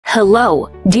Hello,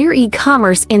 dear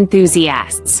e-commerce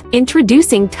enthusiasts.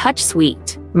 Introducing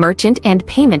TouchSuite, merchant and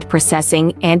payment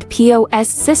processing and POS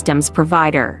systems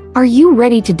provider. Are you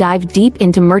ready to dive deep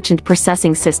into merchant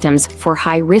processing systems for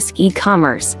high-risk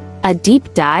e-commerce? A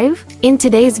deep dive? In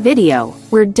today's video,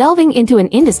 we're delving into an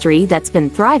industry that's been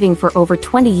thriving for over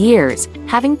 20 years,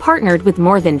 having partnered with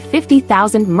more than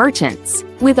 50,000 merchants.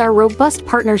 With our robust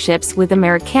partnerships with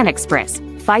American Express,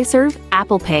 Fiserv,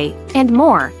 Apple Pay, and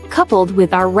more, coupled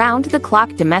with our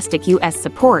round-the-clock domestic US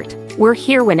support, we're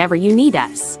here whenever you need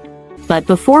us. But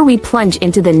before we plunge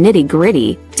into the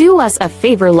nitty-gritty, do us a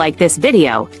favor, like this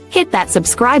video, hit that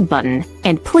subscribe button,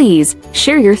 and please,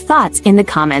 share your thoughts in the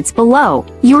comments below.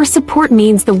 Your support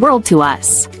means the world to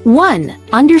us. 1.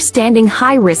 Understanding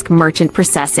high-risk merchant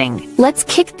processing. Let's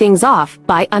kick things off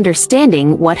by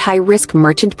understanding what high-risk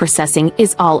merchant processing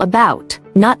is all about.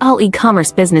 Not all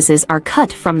e-commerce businesses are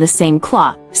cut from the same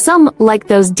cloth. Some, like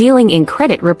those dealing in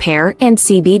credit repair and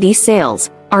CBD sales,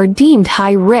 are deemed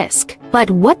high risk. But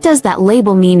what does that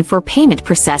label mean for payment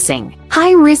processing?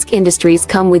 High-risk industries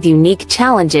come with unique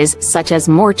challenges such as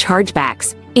more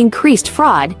chargebacks, increased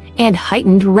fraud, and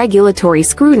heightened regulatory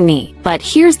scrutiny. But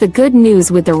here's the good news: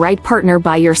 with the right partner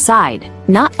by your side,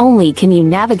 not only can you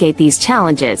navigate these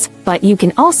challenges, but you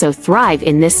can also thrive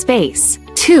in this space.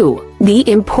 2. The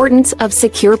importance of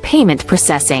secure payment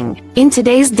processing. In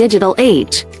today's digital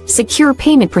age, secure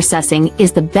payment processing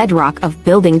is the bedrock of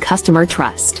building customer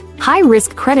trust.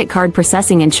 High-risk credit card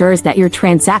processing ensures that your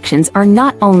transactions are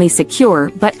not only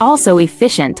secure but also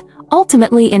efficient,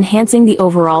 ultimately enhancing the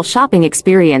overall shopping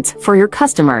experience for your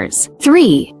customers.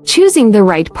 3. Choosing the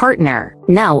right partner.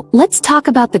 Now, let's talk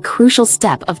about the crucial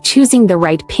step of choosing the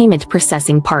right payment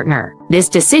processing partner. This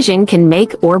decision can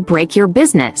make or break your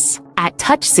business. At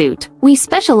TouchSuite, we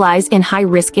specialize in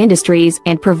high-risk industries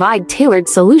and provide tailored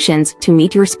solutions to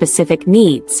meet your specific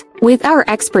needs. With our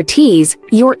expertise,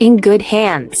 you're in good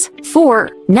hands.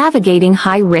 4. Navigating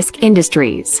high-risk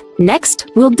industries. Next,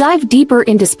 we'll dive deeper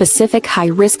into specific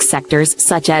high-risk sectors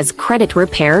such as credit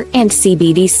repair and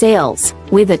CBD sales.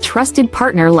 With a trusted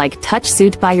partner like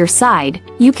TouchSuite by your side,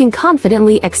 you can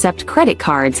confidently accept credit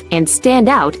cards and stand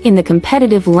out in the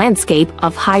competitive landscape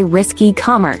of high-risk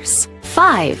e-commerce.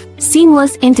 5.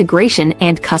 Seamless integration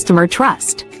and customer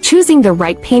trust. Choosing the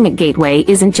right payment gateway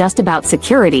isn't just about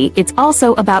security, it's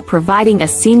also about providing a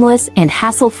seamless and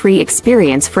hassle-free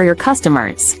experience for your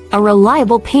customers. A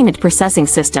reliable payment processing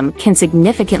system can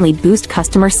significantly boost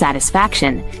customer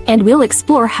satisfaction, and we'll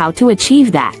explore how to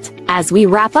achieve that. As we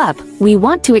wrap up, we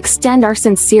want to extend our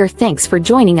sincere thanks for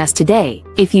joining us today.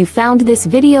 If you found this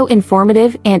video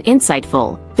informative and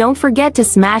insightful, don't forget to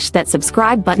smash that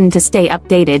subscribe button to stay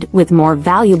updated with more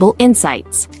valuable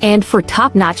insights. And for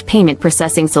top-notch payment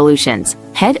processing solutions,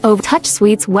 head over to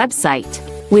TouchSuite's website.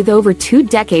 With over 2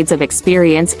 decades of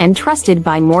experience and trusted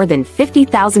by more than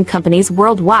 50,000 companies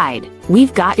worldwide,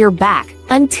 we've got your back.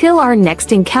 Until our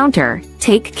next encounter,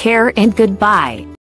 take care and goodbye.